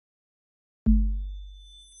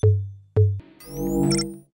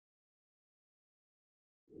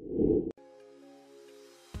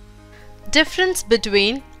Difference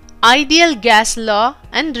between ideal gas law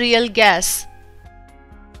and real gas.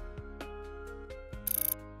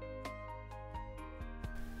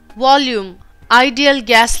 Volume, ideal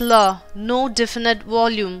gas law, no definite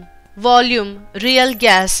volume. Volume, real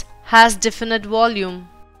gas, has definite volume.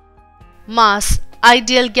 Mass,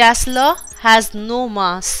 ideal gas law, has no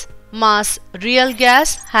mass. Mass, real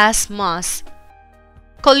gas, has mass.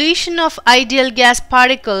 Collision of ideal gas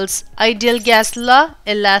particles, ideal gas law,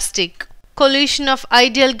 elastic. Collision of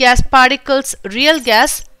ideal gas particles, real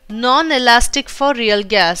gas, non-elastic for real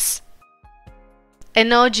gas.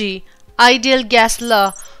 Energy, ideal gas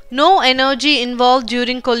law, no energy involved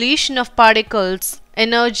during collision of particles.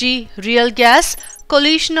 Energy, real gas,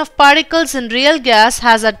 collision of particles in real gas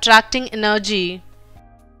has attracting energy.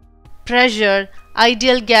 Pressure,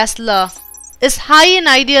 ideal gas law, is high in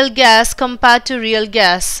ideal gas compared to real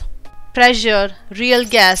gas. Pressure, real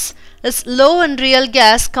gas, is low in real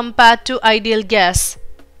gas compared to ideal gas.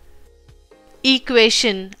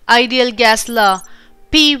 Equation, ideal gas law,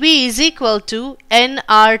 PV is equal to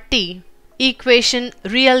nRT. Equation,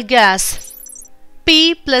 real gas,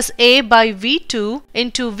 P plus A by V2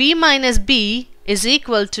 into V minus B is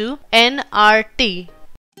equal to nRT.